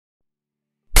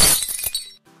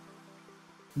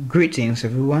Greetings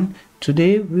everyone.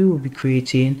 Today we will be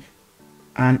creating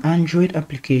an Android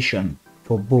application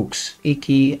for books,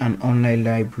 aka an online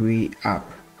library app,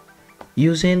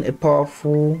 using a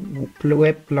powerful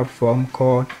web platform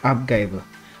called appgyver.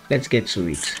 Let's get to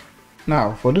it.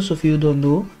 Now, for those of you who don't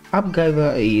know,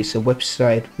 appgyver is a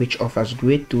website which offers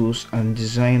great tools and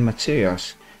design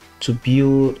materials to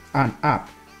build an app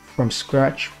from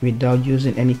scratch without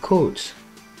using any codes.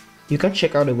 You can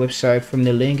check out the website from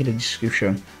the link in the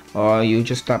description, or you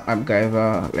just tap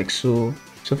appgyver like so.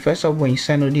 So first up, when you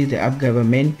sign up, this is the appgyver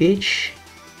main page.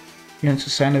 You want to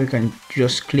sign up, you can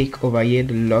just click over here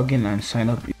the login and sign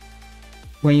up.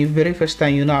 When you very first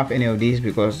time, you don't have any of these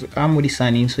because I'm already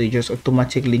signed in, so it just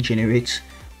automatically generates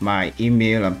my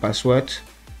email and password.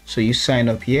 So you sign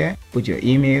up here, put your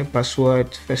email,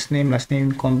 password, first name, last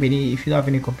name, company. If you don't have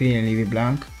any company, leave it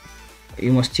blank.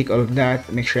 You must tick all of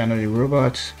that, make sure you're not a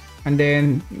robot, and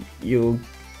then you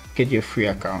get your free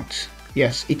account.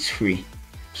 Yes, it's free,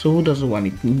 so who doesn't want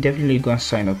it? Definitely go and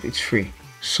sign up, it's free.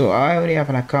 So I already have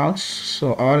an account,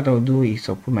 so all that I'll do is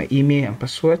I'll put my email and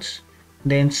passwords,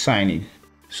 then sign in.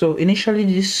 So initially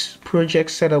this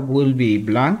project setup will be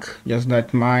blank, just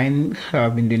that mine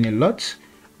have been doing a lot.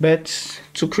 But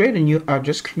to create a new app,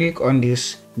 just click on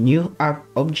this new app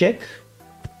object,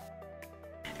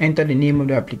 enter the name of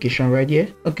the application right here.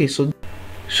 Okay, so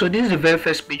this is the very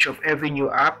first page of every new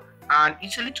app, and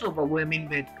it's a little overwhelming,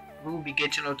 but we will be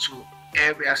getting onto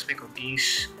every aspect of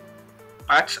these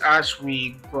parts as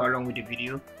we go along with the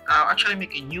video. I'll actually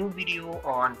make a new video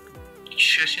on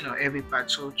stressing on every part,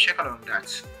 so check out on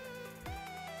that.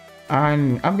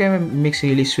 And I'm gonna make it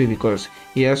really sweet because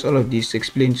he has all of this to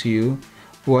explain to you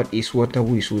what is water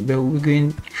whistle, but we're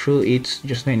going through it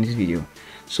just now in this video.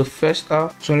 So first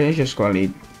up, so let's just call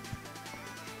it.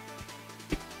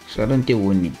 So I don't think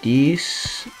we'll need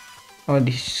this or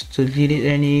this. To delete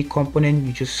any component,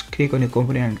 you just click on the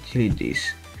component and delete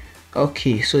this.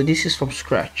 Okay, so this is from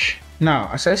scratch. Now,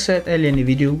 as I said earlier in the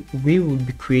video, we will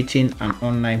be creating an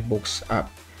online books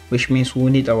app, which means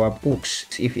we'll need our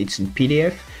books. If it's in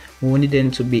PDF, we'll need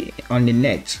them to be on the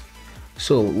net.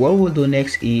 So what we'll do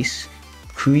next is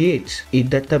create a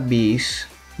database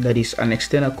that is an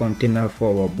external container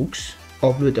for our books,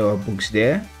 upload our books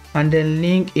there, and then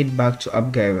link it back to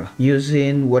appgyver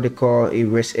using what they call a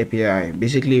REST API.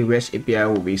 Basically, a REST API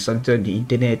will be something on the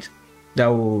internet that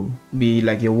will be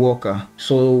like your worker.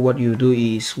 So what you do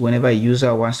is whenever a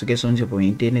user wants to get something from the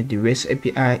internet, the REST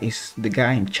API is the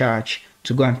guy in charge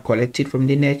to go and collect it from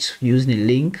the net using the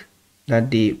link that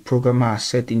the programmer has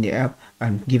set in the app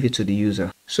and give it to the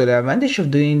user. So the advantage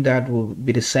of doing that will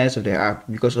be the size of the app,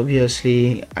 because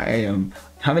obviously I am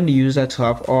having the user to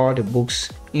have all the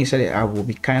books inside the app will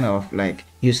be kind of like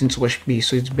using too much space.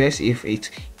 So it's best if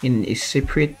it's in a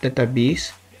separate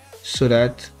database, so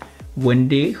that when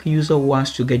the user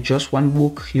wants to get just one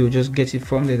book, he'll just get it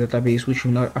from the database, which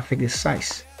will not affect the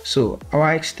size. So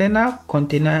our external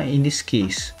container in this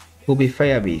case will be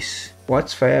Firebase.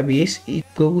 What's Firebase? It's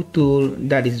a Google tool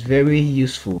that is very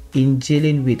useful in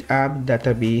dealing with app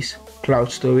database,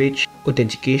 cloud storage,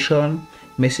 authentication,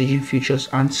 messaging features,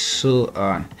 and so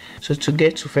on. So to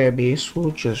get to Firebase,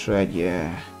 we'll just write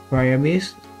here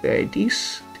Firebase. There it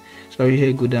is. So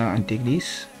you go down and take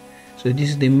this. So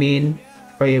this is the main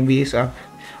Firebase app.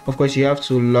 Of course, you have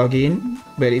to log in,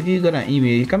 but if you got an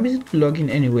email, you can basically log in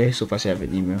anywhere so far as you have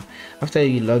an email. After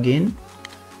you log in,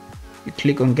 you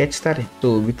click on get started.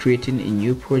 So we'll be creating a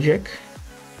new project,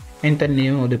 enter the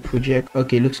name of the project.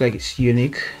 Okay, looks like it's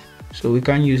unique, so we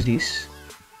can use this.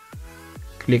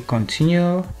 Click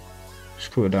continue,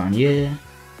 scroll down here.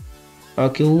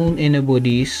 Okay, we won't enable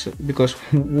this because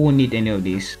we won't need any of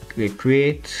this. Click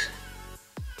create.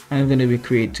 I'm going to be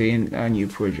creating a new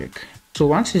project. So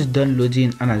once it's done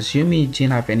loading, and assuming it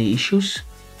didn't have any issues,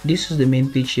 this is the main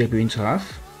page you're going to have.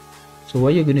 So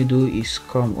what you're going to do is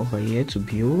come over here to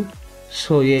build.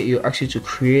 So yeah, you actually to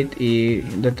create a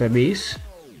database.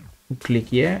 We'll click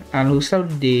here and we'll start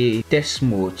the test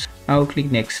mode. I'll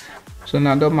click next. So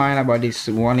now don't mind about this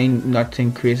warning,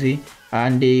 nothing crazy.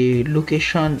 And the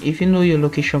location, if you know your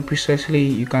location precisely,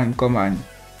 you can come and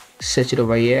set it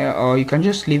over here, or you can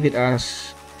just leave it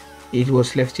as it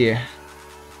was left here.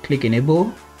 Click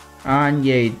enable, and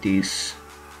yeah, it is.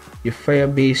 Your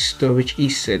Firebase storage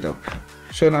is set up.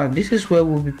 So now this is where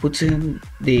we'll be putting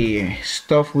the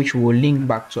stuff which will link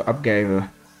back to appgyver.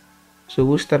 So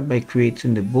we'll start by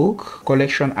creating the book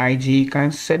collection ID. You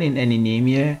can set in any name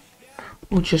here.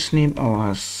 We'll just name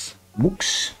ours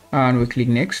books, and we'll click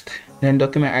next. Then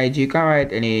document ID, you can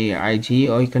write any ID,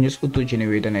 or you can just auto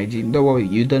generate an ID. Don't worry,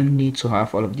 you don't need to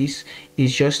have all of this.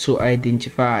 It's just to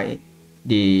identify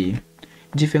the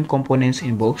different components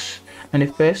in books. And the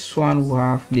first one will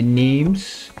have the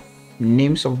names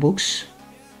of books,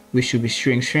 which should be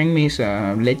string. String means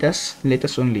letters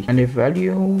only, and the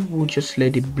value we'll just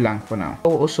let it blank for now.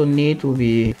 What we'll also need will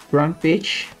be front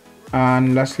page,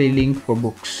 and lastly link for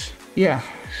books. Yeah,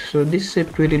 so this is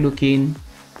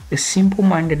a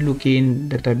simple-minded looking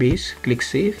database. Click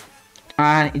save,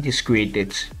 and it is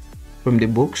created. From the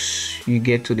books you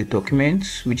get to the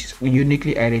documents, which is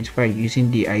uniquely identified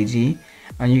using the ID,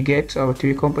 and you get our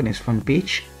three components: front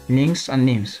page, links, and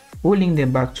names. We'll link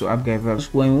them back to appgyver.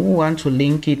 When we want to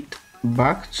link it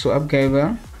back to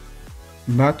appgyver,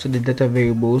 back to the data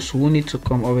variables, we need to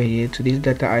come over here to this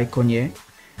data icon here.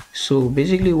 So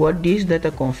basically what this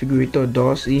data configurator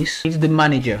does is, it's the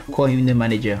manager. Call him the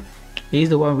manager. He's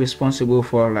the one responsible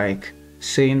for like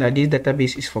saying that this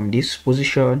database is from this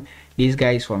position, this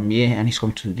guy is from here, and he's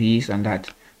come to this and that.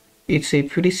 It's a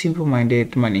pretty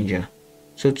simple-minded manager.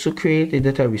 So to create a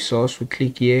data resource, we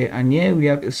click here, and here we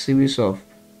have a series of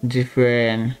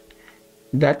different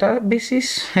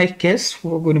databases. I guess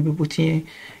we're going to be putting,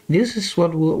 this is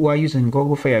what we're using,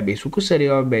 Google Firebase. We could set it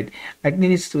up, but I think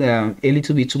it's a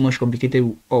little bit too much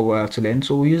complicated or to learn,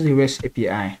 so we use the REST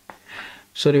API.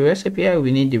 So the REST API,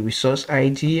 we need the resource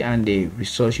ID and the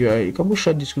resource URL. You can put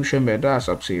short description, but that's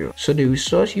up to you. So the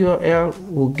resource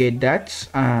URL will get that,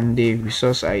 and the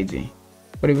resource ID.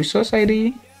 For the resource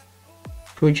ID,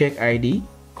 project ID,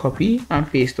 copy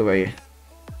and paste over here.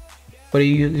 For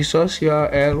the resource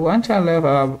URL, one thing I love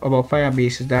about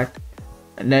Firebase is that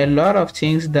there are a lot of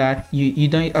things that you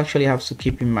don't actually have to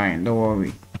keep in mind. Don't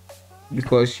worry,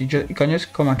 because you can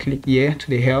just come and click here to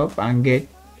the help and get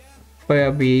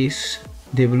Firebase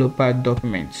developer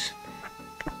documents.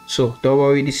 So don't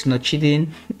worry, this is not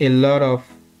cheating. A lot of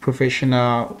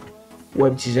professional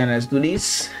web designers do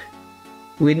this.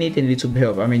 We need a little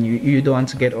help. I mean, you don't want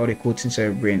to get all the codes inside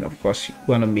your brain. Of course, you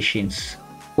want machines.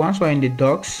 Once we're in the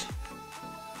docs,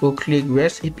 we'll click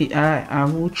REST API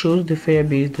and we'll choose the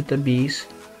Firebase database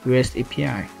REST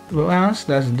API. Once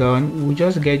that's done, we'll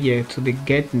just get here to the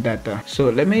get data. So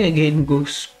let me again go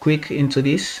quick into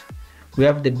this. We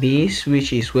have the base,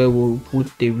 which is where we'll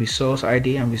put the resource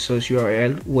ID and resource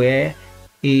URL. Where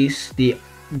is the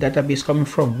database coming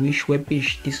from? Which web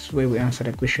page? This is where we answer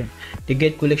the question. The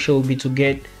get collection will be to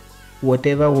get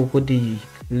whatever, we'll put the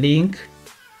link,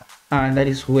 and that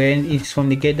is when it's from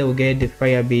the get that we'll get the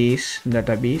Firebase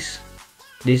database,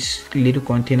 this little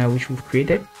container which we've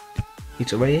created.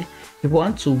 It's over here. If we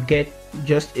want to get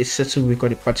just a certain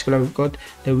record, a particular record,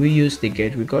 then we use the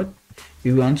get record. If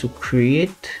we want to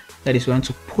create, that is, we want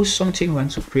to post something, we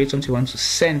want to create something, we want to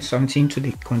send something to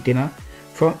the container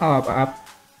from our app,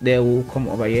 they will come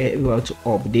over here. If we want to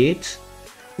update,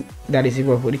 that is, if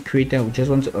we're for the creator, we just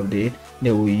want to update,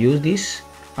 they will use this.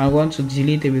 And want to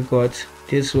delete the record,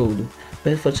 this will do.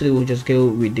 But for today, we'll just go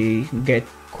with the get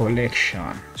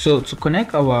collection. So to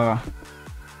connect our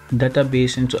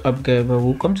database into appgyver,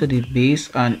 we'll come to the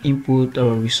base and input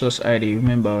our resource ID.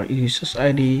 Remember, the resource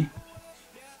ID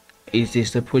is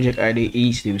this, the project ID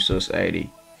is the resource ID.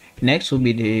 Next will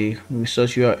be the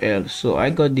resource URL. So I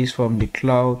got this from the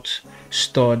cloud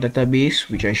store database,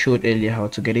 which I showed earlier how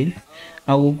to get in.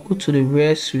 I will go to the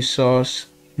REST resource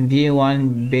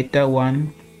v1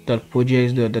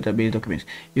 beta1.projects.database documents.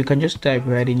 You can just type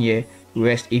right in here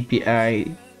REST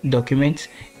API documents.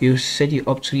 You set it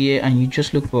up to here and you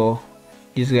just look for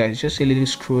these guys. Just a little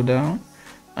scroll down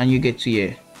and you get to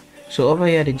here. So over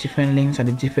here, the different links and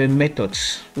the different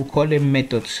methods, we'll call them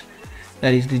methods.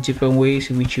 That is the different ways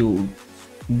in which you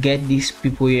get these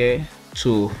people here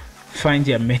to find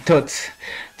their methods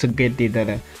to get the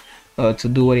data, to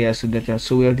do what he has to data.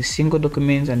 So we have the single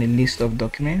documents and the list of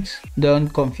documents. Don't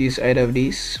confuse either of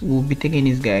these. We'll be taking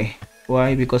this guy.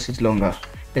 Why? Because it's longer.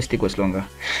 Let's take what's longer.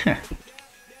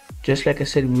 Just like I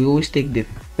said, we always take the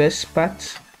first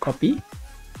part, copy,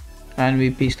 and we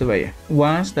paste over here.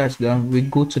 Once that's done, we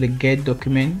go to the get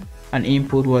document and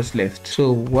input what's left.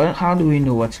 So how do we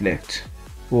know what's left?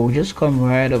 We'll just come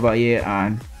right over here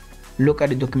and look at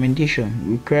the documentation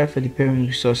required for the parent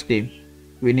resource name.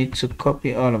 We need to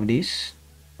copy all of this.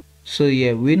 So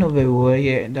yeah, we know very well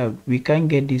here that we can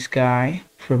get this guy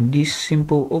from this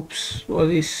simple, oops, what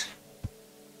is,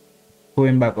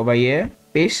 going back over here,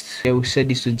 paste. Yeah, we set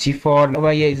this to default.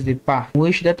 Over here is the path.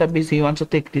 Which database you want to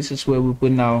take? This is where we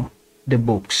put now the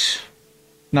books.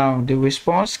 Now the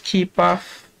response key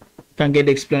path, can get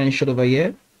the explanation over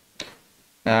here.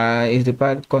 Is the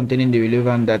part containing the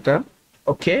relevant data.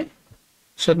 Okay,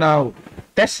 so now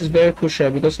test is very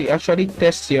crucial because it actually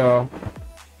tests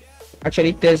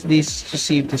this to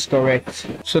see if it's correct.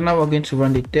 So now we're going to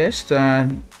run the test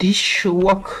and this should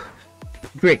work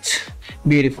great,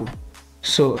 beautiful.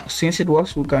 So since it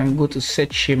works, we can go to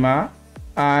set schema,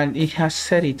 and it has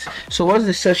set it. So what's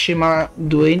the set schema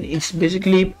doing? It's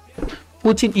basically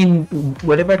putting in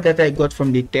whatever data I got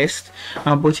from the test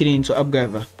and putting it into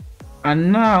appgyver.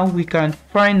 And now we can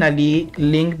finally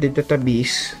link the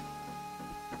database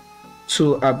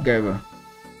to appgyver.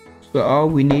 So all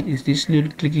we need is this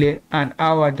little clicklet, and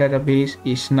our database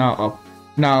is now up.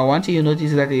 Now one thing you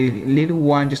notice that a little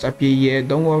one just appear here.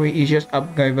 Don't worry, it's just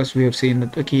appgyver's way of saying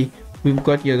that okay, we've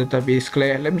got your database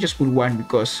clear. Let me just put one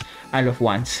because I love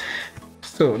ones.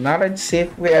 So now that's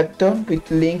safe, we are done with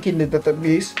linking the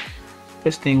database.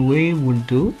 First thing we will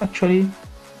do actually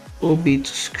will be to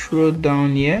scroll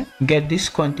down here, get this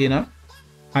container,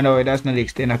 and oh, that's not the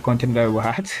external container that we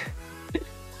had.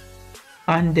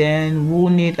 And then we'll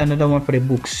need another one for the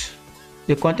books.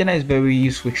 The container is very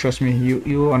useful, trust me,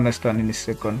 you understand in a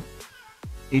second.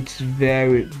 It's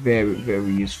very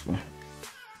useful.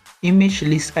 Image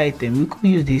list item, we could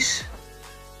use this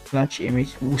large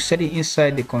image. We'll set it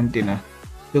inside the container.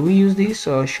 Do we use this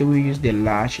or should we use the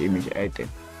large image item?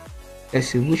 Let's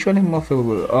see which one is more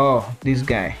favorable. Oh, this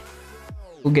guy.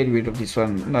 We'll get rid of this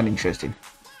one, not interesting.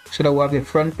 So that we have the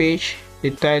front page,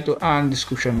 the title and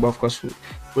description, but of course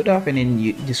we don't have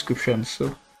any description.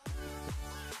 So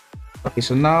okay,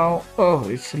 so now, oh,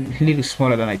 it's a little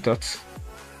smaller than I thought.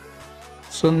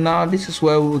 So now this is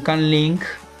where we can link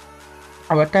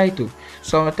our title.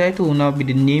 So our title will now be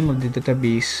the name of the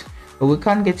database, but we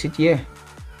can't get it here.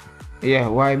 Yeah,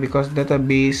 why? Because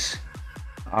database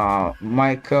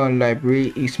Michael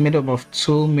library is made up of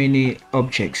too many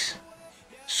objects.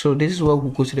 So this is where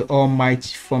we go to the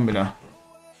almighty formula.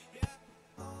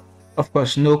 Of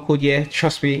course, no code here,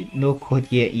 trust me, no code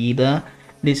here either.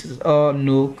 This is all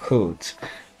no code.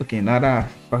 Okay, now that I'm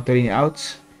factoring it out,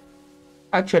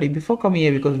 actually before coming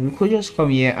here, because we could just come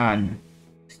here and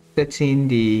set in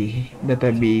the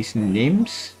database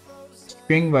names,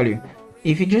 string value.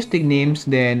 If you just take names,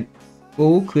 then we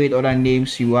will create other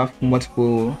names. You have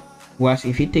multiple ones.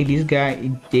 If you take this guy,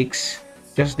 it takes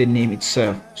just the name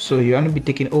itself. So you want to be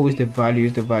taking always the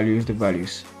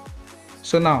values.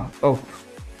 So now, oh,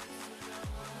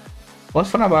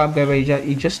 what's fun about appgyver is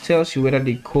it just tells you whether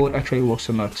the code actually works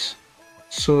or not.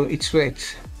 So it's red,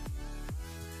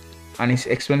 and its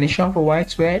explanation for why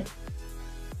it's red,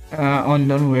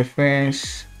 unknown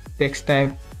reference, text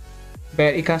type,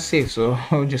 but it can save, so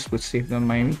I'll just put save, don't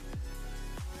mind me.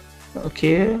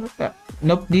 Okay,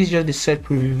 nope, this is just the set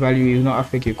preview value, it will not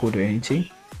affect your code or anything,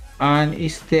 and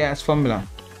it's there as formula.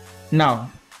 Now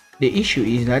the issue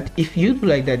is that if you do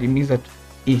like that, it means that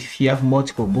if you have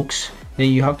multiple books, then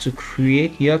you have to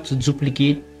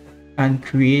duplicate and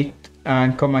create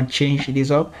and come and change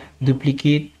this up,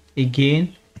 duplicate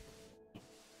again,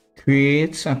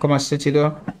 create and come and set it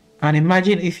up. And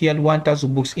imagine if you had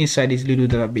 1,000 books inside this little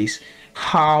database,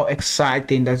 how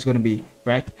exciting that's going to be,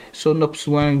 right? So nope,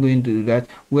 so we're not going to do that.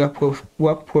 We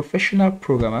are professional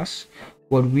programmers.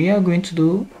 What we are going to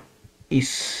do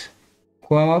is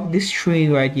come up this tree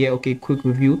right here. Okay, quick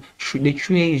review. The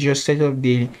tree is just set up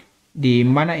the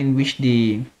manner in which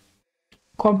the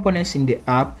components in the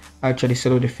app actually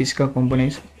set up the physical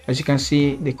components. As you can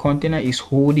see, the container is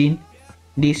holding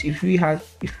this. If we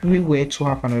were to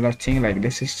have another thing like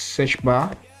this is search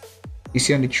bar, you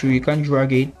see on the tree, you can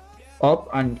drag it up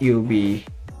and it will be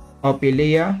up a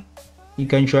layer. You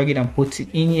can drag it and put it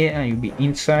in here and you'll be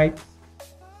inside,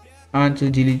 and to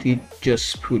delete it,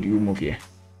 just put remove here.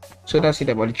 So that's it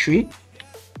about the tree.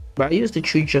 But I use the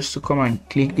tree just to come and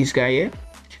click this guy here,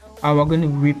 and we're going to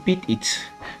repeat it.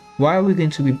 Why are we going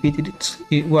to repeat it?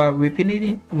 We're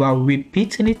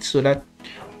repeating it so that,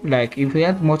 like, if we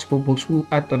had multiple books, we'll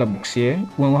add other books here.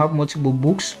 When we have multiple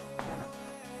books,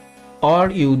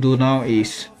 all you do now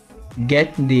is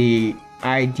get the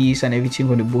IDs and everything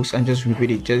on the books and just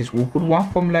repeat it. Just we'll put one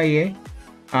formula here,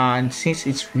 and since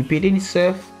it's repeating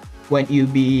itself, when you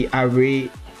be array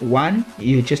 1,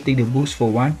 you just take the books for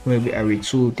 1. When you be array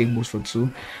 2, take books for 2,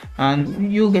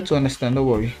 and you'll get to understand. Don't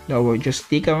worry, just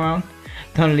stick around,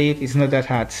 don't leave, it's not that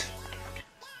hard.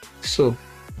 So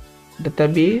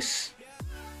database,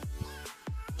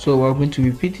 so we're going to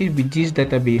repeat it with this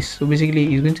database. So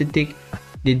basically it's going to take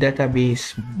the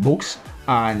database books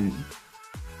and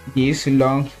this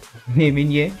long name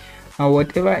in here, and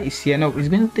whatever is here now, it's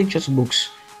going to take just books.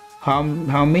 How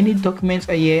many documents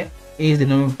are here is the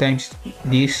number of times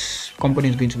this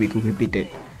component is going to be repeated.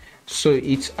 So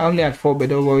it's only at 4, but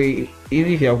don't worry,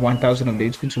 even if you have 1,000 of them,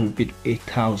 it's going to repeat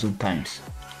 8,000 times.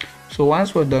 So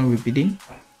once we're done repeating,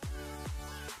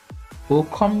 we'll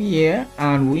come here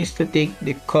and we instead take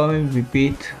the current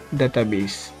repeat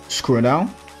database, scroll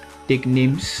down, take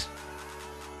names,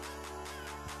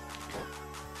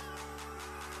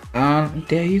 And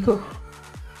there you go.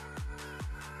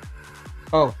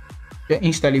 Oh, the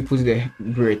instantly puts there.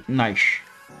 Great, nice.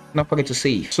 Not forget to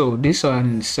save. So this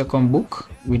one, second book,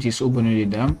 which is opening the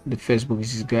dam. The first book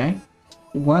is this guy.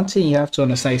 One thing you have to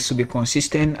understand is to be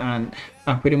consistent, and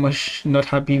I'm pretty much not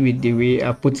happy with the way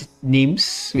I put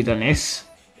names with an S.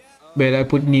 But I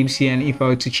put names here, and if I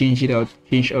were to change it, I would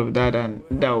change of that, and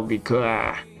that would be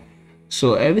cool.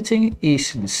 So everything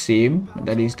is the same.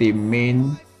 That is, the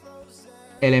main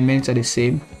elements are the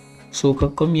same. So we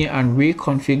can come here and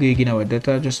reconfigure again our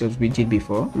data just as we did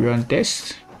before. Run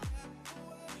test.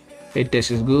 The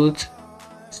test is good.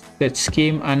 Set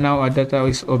scheme, and now our data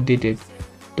is updated.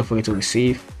 Don't forget to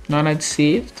save. Now that it's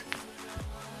saved,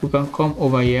 we can come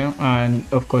over here, and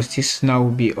of course this now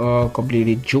will be all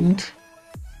completely zoomed.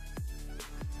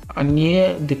 And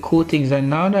here the cool thing is that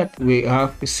now that we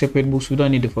have separate books, we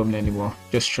don't need the formula anymore.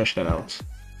 Just stretch that out.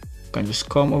 You can just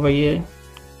come over here,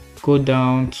 go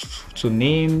down to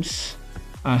names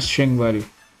and string value,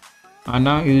 and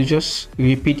now you just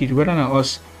repeat it rather than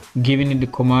us giving it the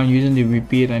command using the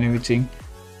repeat and everything.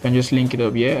 You can just link it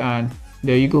up here, and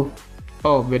there you go.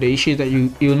 Oh, but the issue is that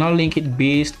you now link it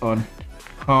based on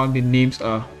how the names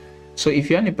are. So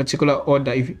if you're in a particular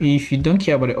order, if you don't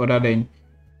care about the order, then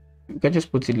you can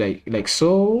just put it like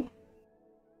so.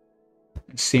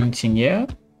 Same thing here.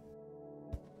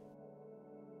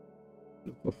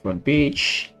 Look for front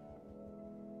page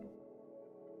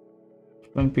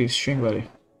string value,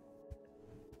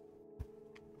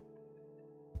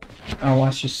 and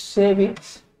once you save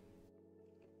it,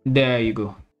 there you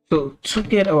go. So to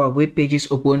get our web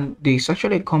pages open, there's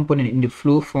actually a component in the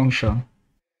flow function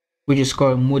which is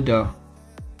called modal,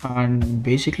 and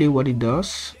basically what it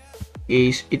does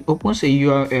is it opens a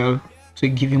URL to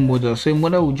give you modal. So a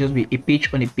modal will just be a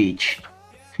page on a page,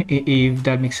 if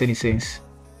that makes any sense.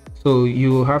 So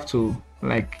you have to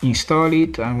like install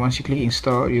it, and once you click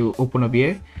install, you open up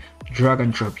here, drag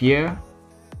and drop here,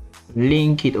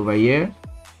 link it over here,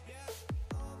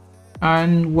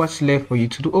 and what's left for you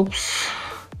to do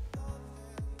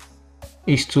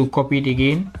is to copy it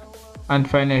again, and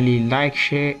finally like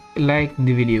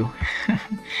the video.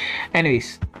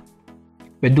 Anyways,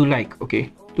 but do like,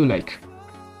 okay, do like.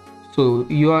 So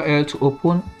URL to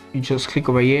open, you just click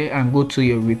over here and go to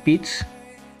your repeat.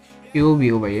 It will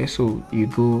be over here, so you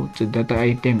go to data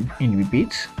item in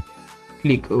repeat,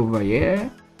 click over here.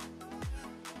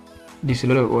 There's a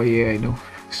lot of over here, I know,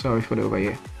 sorry for the over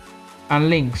here. And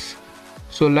links.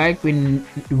 So like when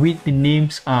with the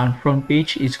names and front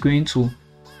page, it's going to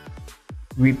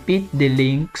repeat the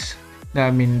links that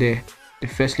I mean the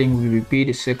first link will repeat,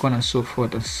 the second, and so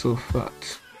forth and so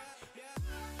forth.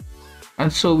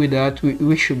 And so with that,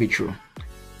 we should be through.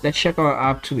 Let's check our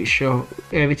app to be sure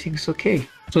everything's okay.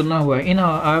 So now we're in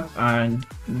our app, and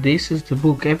this is the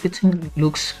book. Everything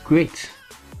looks great.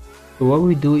 So what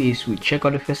we do is we check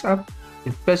out the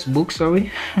first book,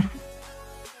 sorry.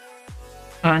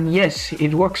 And yes,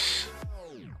 it works.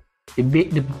 The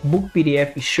book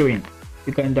PDF is showing.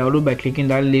 You can download by clicking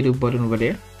that little button over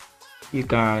there. You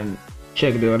can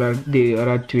check the other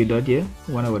three dots here,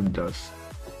 whatever it does.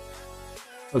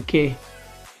 Okay,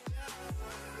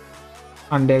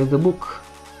 and there's the book.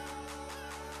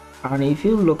 And if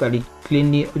you look at it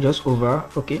cleanly, just over,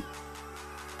 okay.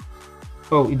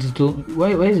 Oh, it's zoom.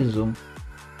 Why is it zoom?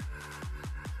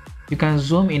 You can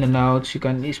zoom in and out.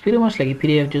 It's pretty much like a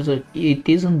PDF, just that it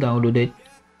isn't downloaded,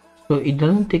 so it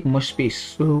doesn't take much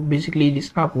space. So basically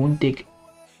this app won't take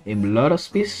a lot of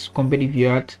space compared if you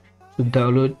had to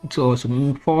download, to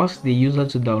also force the user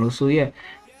to download. So yeah,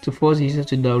 to force the user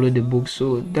to download the book.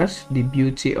 So that's the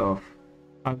beauty of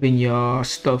having your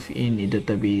stuff in a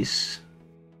database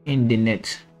in the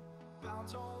net.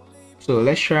 So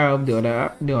let's try out the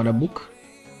other book,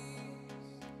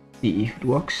 see if it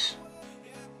works.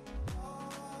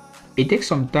 It takes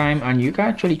some time, and you can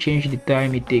actually change the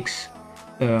time it takes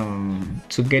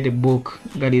to get the book.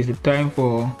 That is the time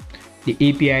for the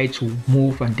API to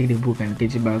move and take the book and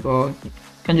get it back, or you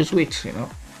can just wait, you know,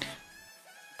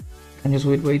 and just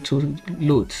wait for it to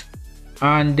load.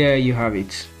 And there you have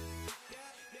it.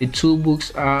 The two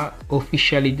books are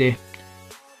officially there.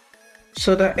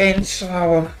 So that ends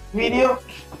our video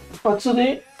for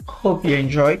today. Hope you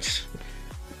enjoyed.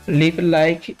 Leave a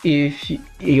like if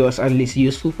it was at least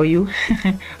useful for you.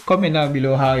 Comment down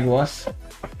below how it was.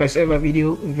 First ever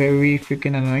video, very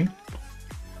freaking annoying.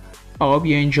 I hope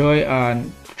you enjoy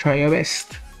and try your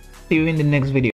best. See you in the next video.